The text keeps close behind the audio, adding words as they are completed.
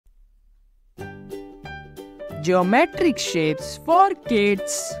Geometric shapes for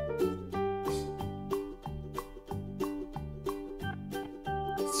kids.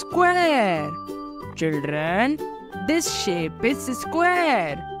 Square. Children, this shape is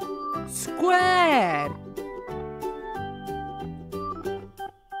square. Square.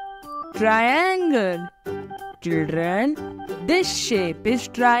 Triangle. Children, this shape is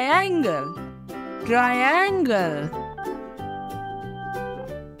triangle. Triangle.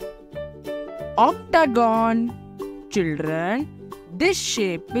 Octagon. Children, this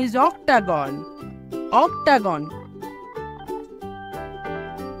shape is octagon. Octagon.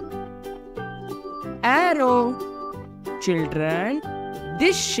 Arrow. Children,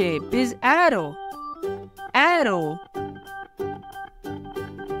 this shape is arrow. Arrow.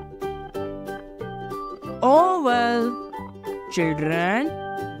 Oval. Children,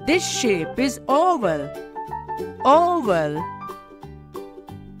 this shape is oval. Oval.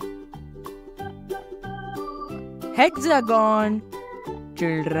 Hexagon.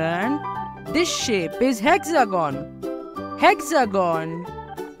 Children, this shape is hexagon. Hexagon.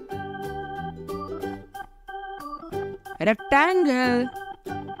 Rectangle.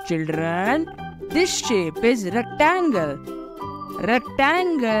 Children, this shape is rectangle.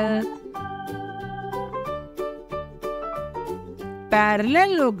 Rectangle.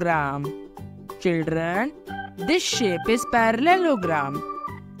 Parallelogram. Children, this shape is parallelogram.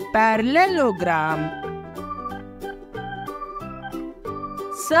 Parallelogram.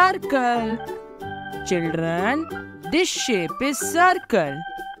 Circle. Children, this shape is circle.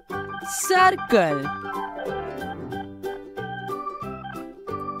 Circle.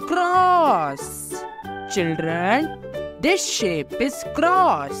 Cross. Children, this shape is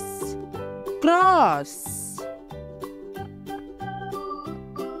cross. Cross.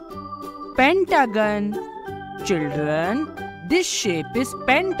 Pentagon. Children, this shape is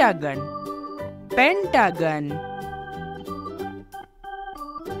pentagon. Pentagon.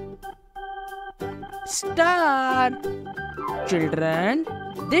 Star. Children,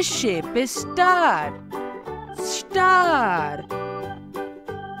 this shape is star. Star.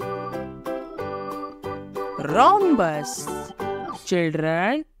 Rhombus.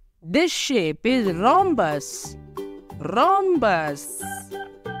 Children, this shape is rhombus. Rhombus.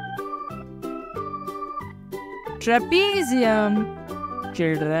 Trapezium.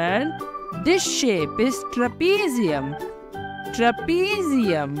 Children, this shape is trapezium.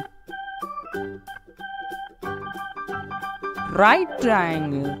 Trapezium. Right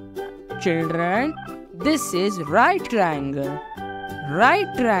triangle. Children, this is right triangle. Right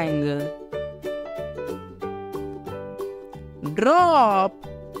triangle. Drop.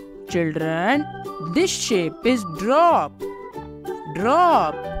 Children, this shape is drop.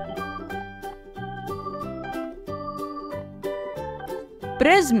 Drop.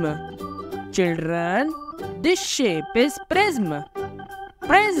 Prism. Children, this shape is prism.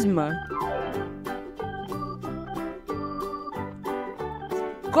 Prism.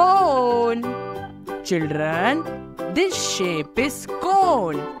 Cone. Children, this shape is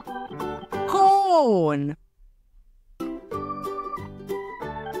cone. Cone.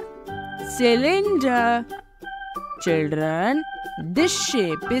 Cylinder. Children, this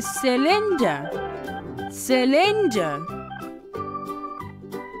shape is cylinder. Cylinder.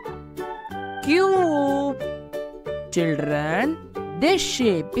 Cube. Children, this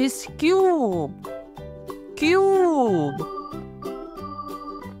shape is cube. Cube.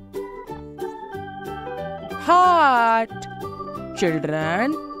 Heart.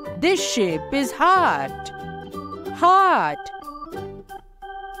 Children, this shape is heart. Heart.